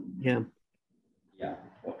 Yeah. Yeah,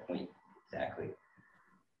 exactly.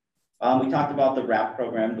 We talked about the WRAP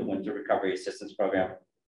program, the Winter Recovery Assistance Program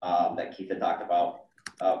that Keith had talked about.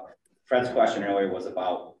 Fred's question earlier was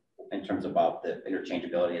in terms about the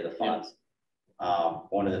interchangeability of the funds.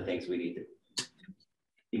 One of the things we need to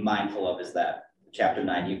be mindful of is that Chapter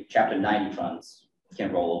 90 funds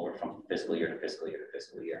can roll over from fiscal year to fiscal year to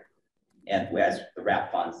fiscal year. And whereas the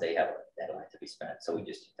WRAP funds, they have a deadline to be spent. So we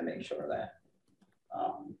just need to make sure that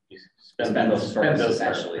spend those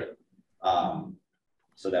essentially,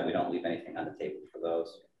 so that we don't leave anything on the table for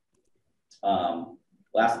those.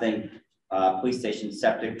 Last thing, police station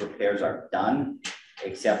septic repairs are done,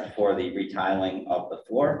 except for the retiling of the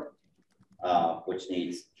floor, which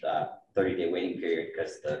needs 30-day waiting period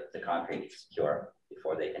because the concrete needs to cure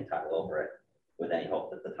before they can tile over it, with any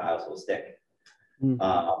hope that the tiles will stick.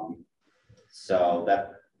 So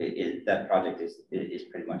that project is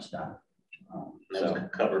pretty much done. So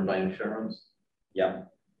covered by insurance. Yeah,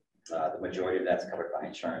 the majority of that's covered by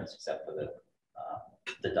insurance, except for the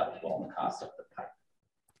deductible and the cost of the pipe.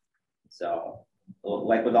 So,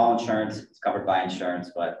 like with all insurance, it's covered by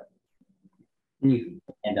insurance, but you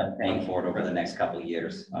end up paying for it over the next couple of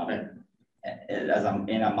years. I'm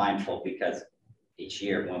mindful, because each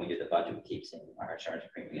year when we do the budget, we keep seeing our insurance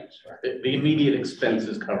premiums. The immediate expense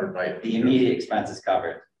is covered by it. The immediate expense is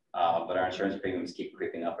covered, but our insurance premiums keep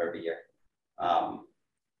creeping up every year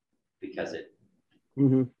because of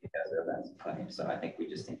events and claims. So I think we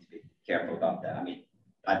just need to be careful about that. I mean,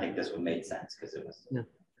 I think this one made sense because it was a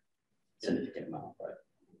significant amount, but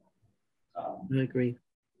I agree.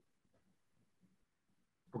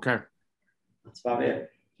 Okay. That's about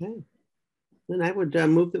it. Okay. Then I would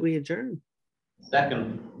move that we adjourn.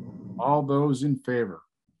 Second. All those in favor?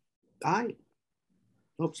 Aye.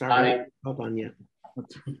 Oh, sorry. Aye. Hold on yet.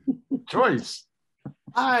 Choice.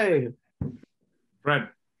 Aye. Fred.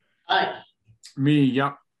 Aye. Me,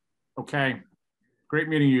 yep. Okay. Great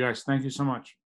meeting you guys. Thank you so much.